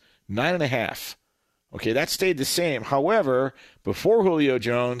wins, 9.5. Okay, that stayed the same. However, before Julio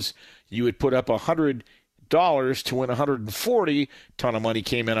Jones, you would put up $100 to win $140. Ton of money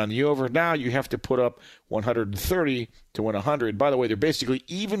came in on the over. Now you have to put up $130 to win $100. By the way, they're basically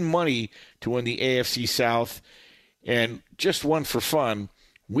even money to win the AFC South. And just one for fun,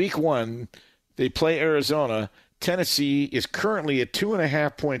 week 1, they play Arizona. Tennessee is currently a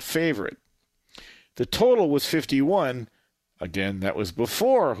 2.5-point favorite. The total was 51. Again, that was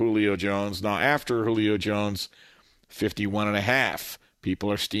before Julio Jones. Now, after Julio Jones, 51.5.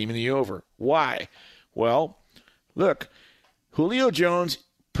 People are steaming the over. Why? Well, look, Julio Jones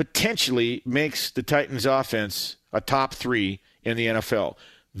potentially makes the Titans' offense a top 3 in the NFL.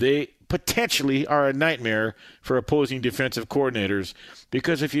 They potentially are a nightmare for opposing defensive coordinators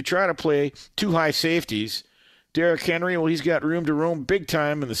because if you try to play 2 high safeties, Derrick Henry, well, he's got room to roam big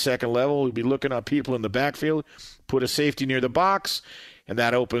time in the second level. He'll be looking at people in the backfield, put a safety near the box, and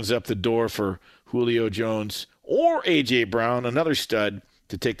that opens up the door for Julio Jones or A.J. Brown, another stud,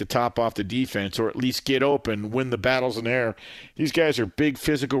 to take the top off the defense or at least get open, win the battles in the air. These guys are big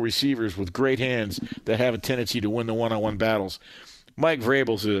physical receivers with great hands that have a tendency to win the one-on-one battles. Mike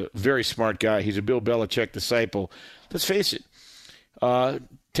Vrabel's a very smart guy. He's a Bill Belichick disciple. Let's face it.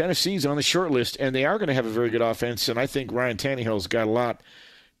 Tennessee's on the short list, and they are going to have a very good offense, and I think Ryan Tannehill's got a lot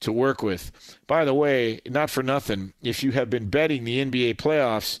to work with. By the way, not for nothing, if you have been betting the NBA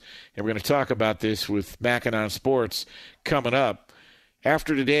playoffs, and we're going to talk about this with Mackin on Sports coming up,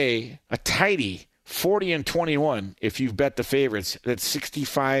 after today, a tidy 40-21 if you've bet the favorites. That's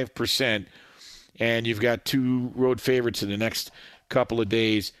 65%. And you've got 2 road favorites in the next couple of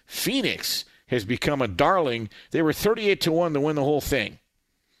days. Phoenix has become a darling. They were 38-1 to win the whole thing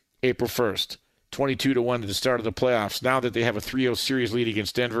April 1st. 22-1 at the start of the playoffs. Now that they have a 3-0 series lead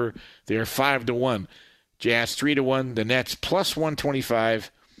against Denver, they are 5-1. Jazz 3-1. The Nets plus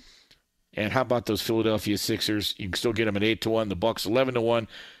 125. And how about those Philadelphia Sixers? You can still get them at 8-1. The Bucks 11-1.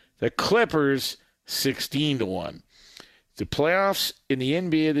 The Clippers 16-1. The playoffs in the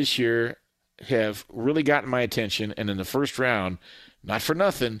NBA this year have really gotten my attention. And in the first round, not for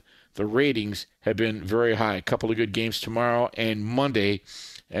nothing, the ratings have been very high. A couple of good games tomorrow and Monday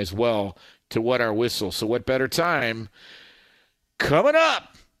as well to wet our whistle. So what better time coming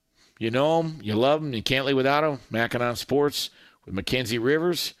up? You know him, you love him, you can't live without him. Mackinac Sports with Mackenzie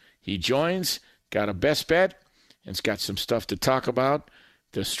Rivers. He joins, got a best bet, and it's got some stuff to talk about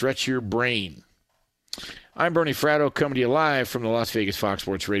to stretch your brain. I'm Bernie Fratto, coming to you live from the Las Vegas Fox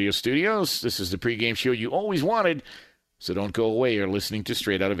Sports Radio studios. This is the pregame show you always wanted, so don't go away. You're listening to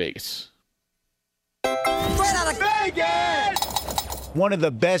Straight Out of Vegas. Straight Out of Vegas! One of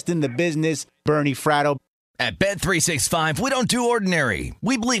the best in the business, Bernie Fratto. At Bet365, we don't do ordinary.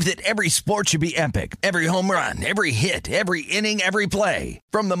 We believe that every sport should be epic. Every home run, every hit, every inning, every play.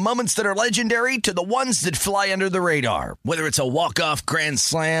 From the moments that are legendary to the ones that fly under the radar. Whether it's a walk-off grand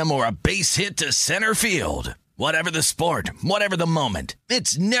slam or a base hit to center field. Whatever the sport, whatever the moment.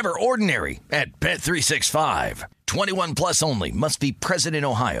 It's never ordinary at Bet365. 21 plus only. Must be present in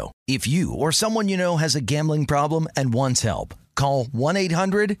Ohio. If you or someone you know has a gambling problem and wants help, call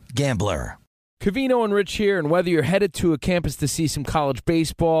 1-800-GAMBLER. Covino and Rich here, and whether you're headed to a campus to see some college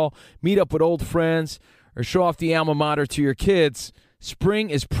baseball, meet up with old friends, or show off the alma mater to your kids, spring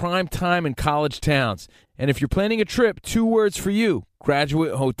is prime time in college towns. And if you're planning a trip, 2 words for you: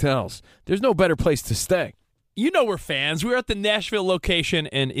 Graduate Hotels. There's no better place to stay. You know we're fans. We were at the Nashville location,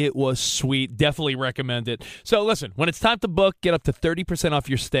 and it was sweet. Definitely recommend it. So listen, when it's time to book, get up to 30% off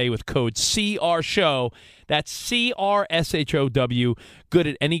your stay with code CRSHOW. That's CRSHOW. Good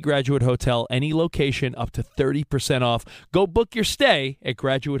at any Graduate Hotel, any location, up to 30% off. Go book your stay at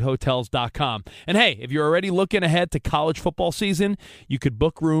graduatehotels.com. And hey, if you're already looking ahead to college football season, you could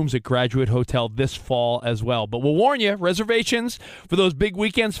book rooms at Graduate Hotel this fall as well. But we'll warn you, reservations for those big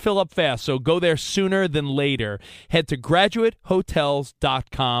weekends fill up fast, so go there sooner than later. Head to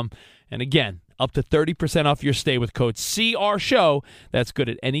graduatehotels.com. And again, up to 30% off your stay with code CRSHOW. That's good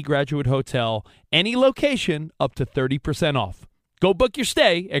at any Graduate Hotel, any location, up to 30% off. Go book your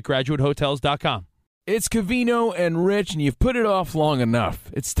stay at graduatehotels.com. It's Covino and Rich, and you've put it off long enough.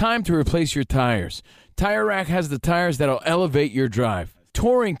 It's time to replace your tires. Tire Rack has the tires that'll elevate your drive.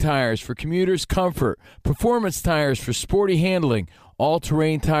 Touring tires for commuters' comfort, performance tires for sporty handling,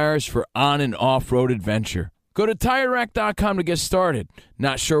 all-terrain tires for on- and off-road adventure. Go to TireRack.com to get started.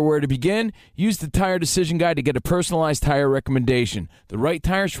 Not sure where to begin? Use the Tire Decision Guide to get a personalized tire recommendation. The right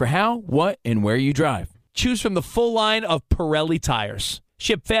tires for how, what, and where you drive. Choose from the full line of Pirelli tires.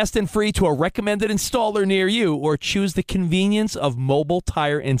 Ship fast and free to a recommended installer near you, or choose the convenience of mobile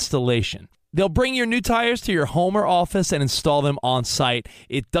tire installation. They'll bring your new tires to your home or office and install them on site.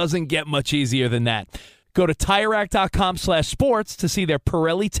 It doesn't get much easier than that. Go to TireRack.com/sports to see their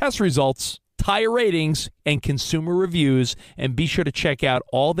Pirelli test results, tire ratings, and consumer reviews, and be sure to check out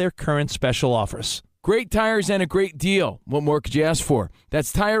all their current special offers. Great tires and a great deal. What more could you ask for?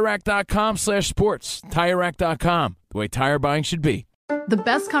 That's TireRack.com/sports. TireRack.com, the way tire buying should be. The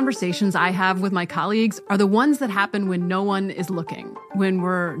best conversations I have with my colleagues are the ones that happen when no one is looking, when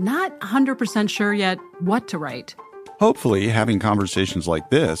we're not 100% sure yet what to write. Hopefully, having conversations like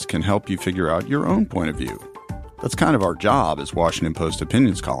this can help you figure out your own point of view. That's kind of our job as Washington Post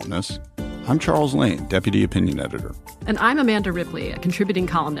opinions columnists. I'm Charles Lane, Deputy Opinion Editor. And I'm Amanda Ripley, a contributing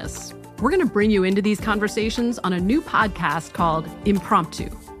columnist. We're going to bring you into these conversations on a new podcast called Impromptu.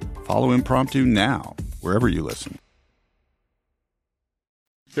 Follow Impromptu now, wherever you listen.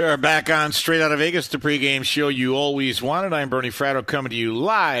 We are back on Straight Out of Vegas, the pregame show you always wanted. I'm Bernie Fratto, coming to you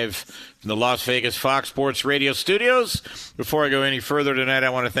live from the Las Vegas Fox Sports Radio studios. Before I go any further tonight, I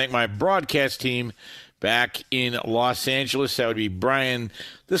want to thank my broadcast team back in Los Angeles. That would be Brian,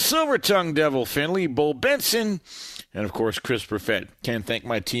 the Silver-Tongued Devil Finley, Bo Benson, and, of course, Chris Perfett. Can't thank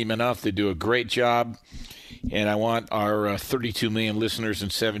my team enough. They do a great job. And I want our 32 million listeners in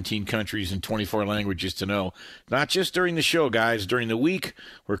 17 countries and 24 languages to know, not just during the show, guys, during the week,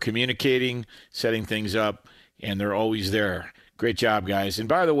 we're communicating, setting things up, and they're always there. Great job, guys. And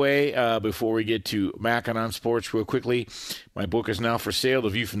by the way, before we get to Mackinac Sports real quickly, my book is now for sale, The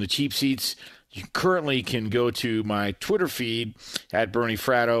View from the Cheap Seats. You currently can go to my Twitter feed at Bernie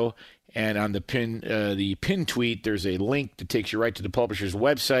Fratto And on the pin tweet, there's a link that takes you right to the publisher's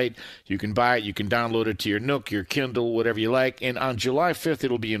website. You can buy it. You can download it to your Nook, your Kindle, whatever you like. And on July 5th,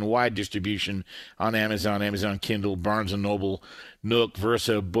 it'll be in wide distribution on Amazon, Amazon Kindle, Barnes & Noble, Nook,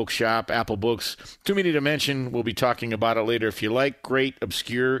 Versa, Bookshop, Apple Books. Too many to mention. We'll be talking about it later. If you like great,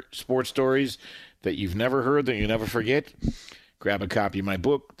 obscure sports stories that you've never heard, that you never forget, grab a copy of my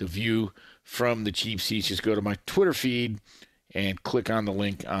book, The View from the Cheap Seats. Just go to my Twitter feed and click on the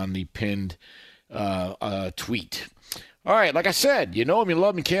link on the pinned tweet. All right, like I said, you know him, you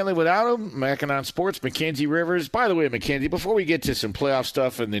love him, you can't live without him. Mackinac Sports, Mackenzie Rivers. By the way, Mackenzie, before we get to some playoff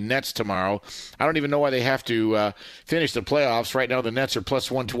stuff and the Nets tomorrow, I don't even know why they have to finish the playoffs. Right now the Nets are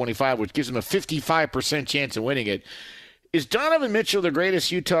plus 125, which gives them a 55% chance of winning it. Is Donovan Mitchell the greatest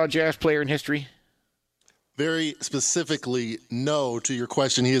Utah Jazz player in history? Very specifically, no, to your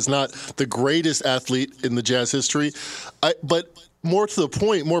question. He is not the greatest athlete in the Jazz history. But more to the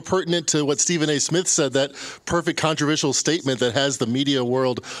point, more pertinent to what Stephen A. Smith said, that perfect controversial statement that has the media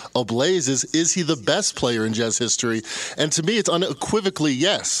world ablaze is he the best player in Jazz history? And to me, it's unequivocally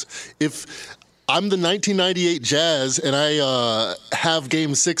yes. If I'm the 1998 Jazz and I have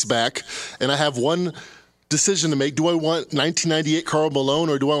Game 6 back and I have one decision to make. Do I want 1998 Karl Malone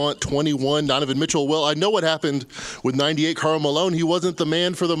or do I want 21 Donovan Mitchell? Well, I know what happened with 98 Karl Malone. He wasn't the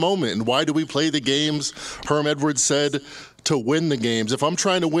man for the moment. And why do we play the games? Herm Edwards said to win the games. If I'm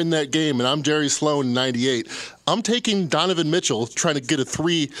trying to win that game and I'm Jerry Sloan in 98, I'm taking Donovan Mitchell, trying to get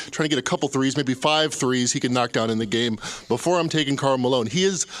a couple threes, maybe 5 threes he can knock down in the game before I'm taking Karl Malone. He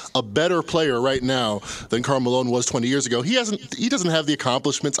is a better player right now than Karl Malone was 20 years ago. He doesn't have the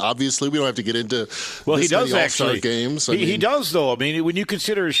accomplishments, obviously. We don't have to get into he does All-Star games. He does, though. I mean, when you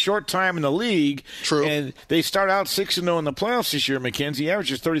consider his short time in the league, true, and they start out 6-0 in the playoffs this year, Mackenzie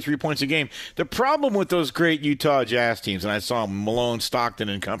averages 33 points a game. The problem with those great Utah Jazz teams, and I saw Malone, Stockton,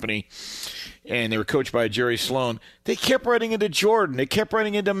 and company, and they were coached by Jerry Sloan, they kept running into Jordan. They kept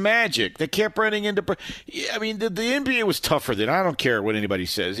running into Magic. They kept running into – I mean, the NBA was tougher than – I don't care what anybody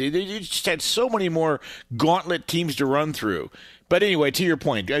says. They just had so many more gauntlet teams to run through. But anyway, to your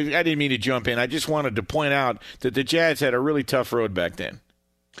point, I didn't mean to jump in. I just wanted to point out that the Jazz had a really tough road back then.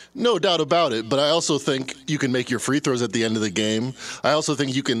 No doubt about it, but I also think you can make your free throws at the end of the game. I also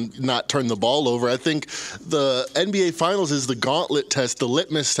think you can not turn the ball over. I think the NBA Finals is the gauntlet test, the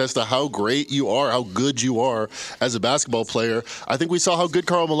litmus test of how great you are, how good you are as a basketball player. I think we saw how good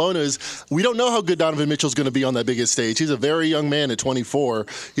Karl Malone is. We don't know how good Donovan Mitchell's going to be on that biggest stage. He's a very young man at 24.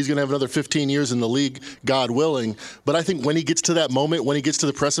 He's going to have another 15 years in the league, God willing. But I think when he gets to that moment, when he gets to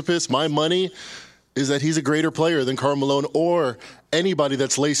the precipice, my money is that he's a greater player than Karl Malone or anybody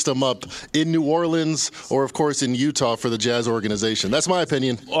that's laced him up in New Orleans or, of course, in Utah for the Jazz organization. That's my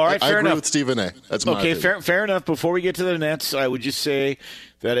opinion. All right, fair enough. I agree with Stephen A. That's my opinion. Okay, fair enough. Before we get to the Nets, I would just say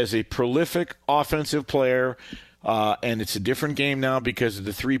that as a prolific offensive player, and it's a different game now because of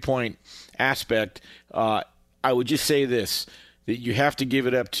the three-point aspect, I would just say this, that you have to give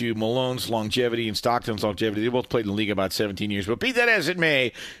it up to Malone's longevity and Stockton's longevity. They both played in the league about 17 years. But be that as it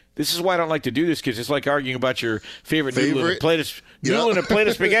may, this is why I don't like to do this, because it's like arguing about your favorite noodle and a plate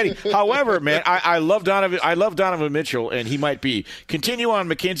of spaghetti. However, man, I love Donovan Mitchell, and he might be. Continue on,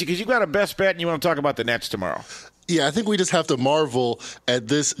 Mackenzie, because you've got a best bet, and you want to talk about the Nets tomorrow. Yeah, I think we just have to marvel at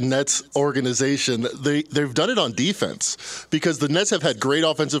this Nets organization. They've done it on defense because the Nets have had great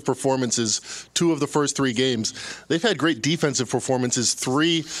offensive performances 2 of the first 3 games. They've had great defensive performances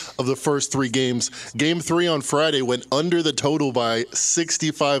 3 of the first 3 games. Game 3 on Friday went under the total by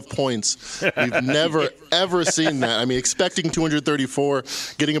 65 points. We've never, ever seen that. I mean, expecting 234,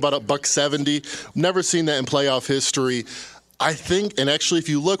 getting about $170. Never seen that in playoff history. I think, and actually if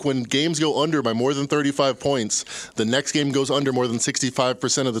you look, when games go under by more than 35 points, the next game goes under more than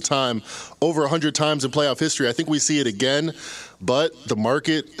 65% of the time. Over 100 times in playoff history, I think we see it again. But the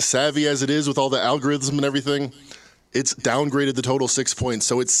market, savvy as it is with all the algorithms and everything, it's downgraded the total 6 points.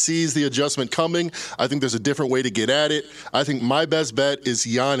 So it sees the adjustment coming. I think there's a different way to get at it. I think my best bet is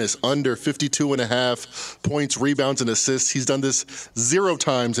Giannis under 52.5 points, rebounds, and assists. He's done this 0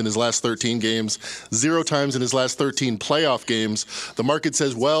 times in his last 13 games, 0 times in his last 13 playoff games. The market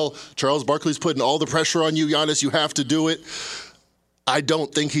says, well, Charles Barkley's putting all the pressure on you, Giannis. You have to do it. I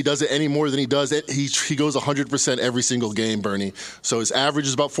don't think he does it any more than he does it. He goes 100% every single game, Bernie. So his average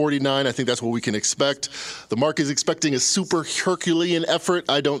is about 49. I think that's what we can expect. The market is expecting a super Herculean effort.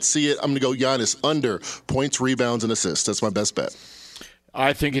 I don't see it. I'm going to go Giannis under points, rebounds, and assists. That's my best bet.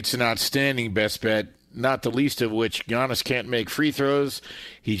 I think it's an outstanding best bet, not the least of which Giannis can't make free throws.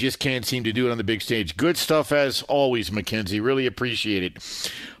 He just can't seem to do it on the big stage. Good stuff as always, Mackenzie. Really appreciate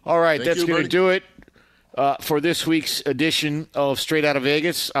it. All right, that's going to do it For this week's edition of Straight Outta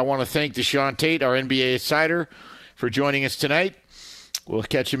Vegas, I want to thank Deshaun Tate, our NBA insider, for joining us tonight. We'll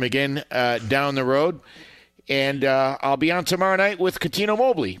catch him again down the road. And I'll be on tomorrow night with Cuttino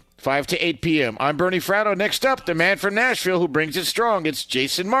Mobley, 5 to 8 p.m. I'm Bernie Fratto. Next up, the man from Nashville who brings it strong. It's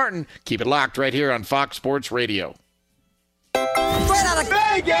Jason Martin. Keep it locked right here on Fox Sports Radio. Straight Outta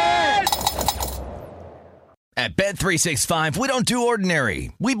Vegas! At Bet365, we don't do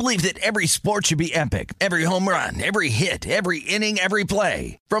ordinary. We believe that every sport should be epic. Every home run, every hit, every inning, every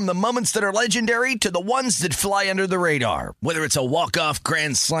play. From the moments that are legendary to the ones that fly under the radar. Whether it's a walk-off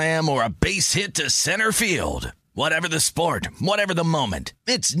grand slam or a base hit to center field. Whatever the sport, whatever the moment.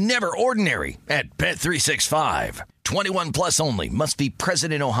 It's never ordinary at Bet365. 21 plus only. Must be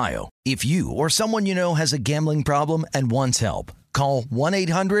present in Ohio. If you or someone you know has a gambling problem and wants help, call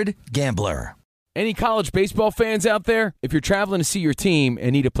 1-800-GAMBLER. Any college baseball fans out there? If you're traveling to see your team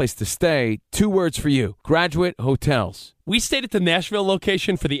and need a place to stay, 2 words for you: Graduate Hotels. We stayed at the Nashville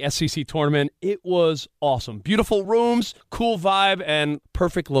location for the SEC tournament. It was awesome. Beautiful rooms, cool vibe, and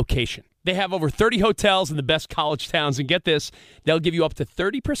perfect location. They have over 30 hotels in the best college towns, and get this, they'll give you up to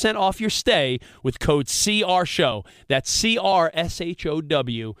 30% off your stay with code CRSHOW. That's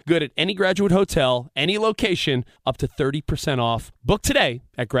CRSHOW. Good at any Graduate Hotel, any location, up to 30% off. Book today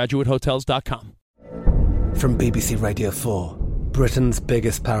at graduatehotels.com. From BBC Radio 4, Britain's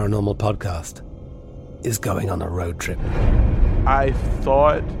biggest paranormal podcast is going on a road trip. I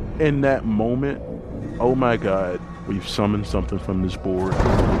thought in that moment, oh my God, we've summoned something from this board.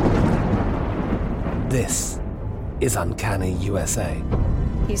 This is Uncanny USA.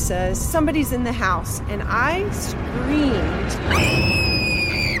 He says, somebody's in the house, and I screamed.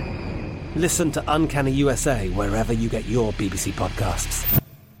 Listen to Uncanny USA wherever you get your BBC podcasts,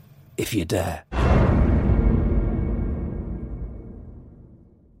 if you dare.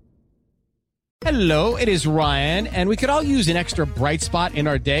 Hello, it is Ryan, and we could all use an extra bright spot in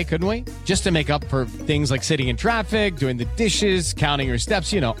our day, couldn't we? Just to make up for things like sitting in traffic, doing the dishes, counting your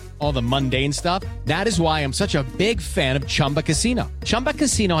steps, all the mundane stuff. That is why I'm such a big fan of Chumba Casino. Chumba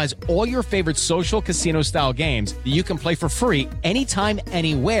Casino has all your favorite social casino-style games that you can play for free anytime,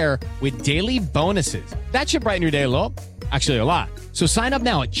 anywhere with daily bonuses. That should brighten your day a little. Actually, a lot. So sign up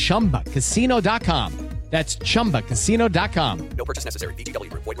now at ChumbaCasino.com. That's ChumbaCasino.com. No purchase necessary. VGW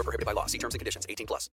Group. Void where prohibited by law. See terms and conditions. 18+.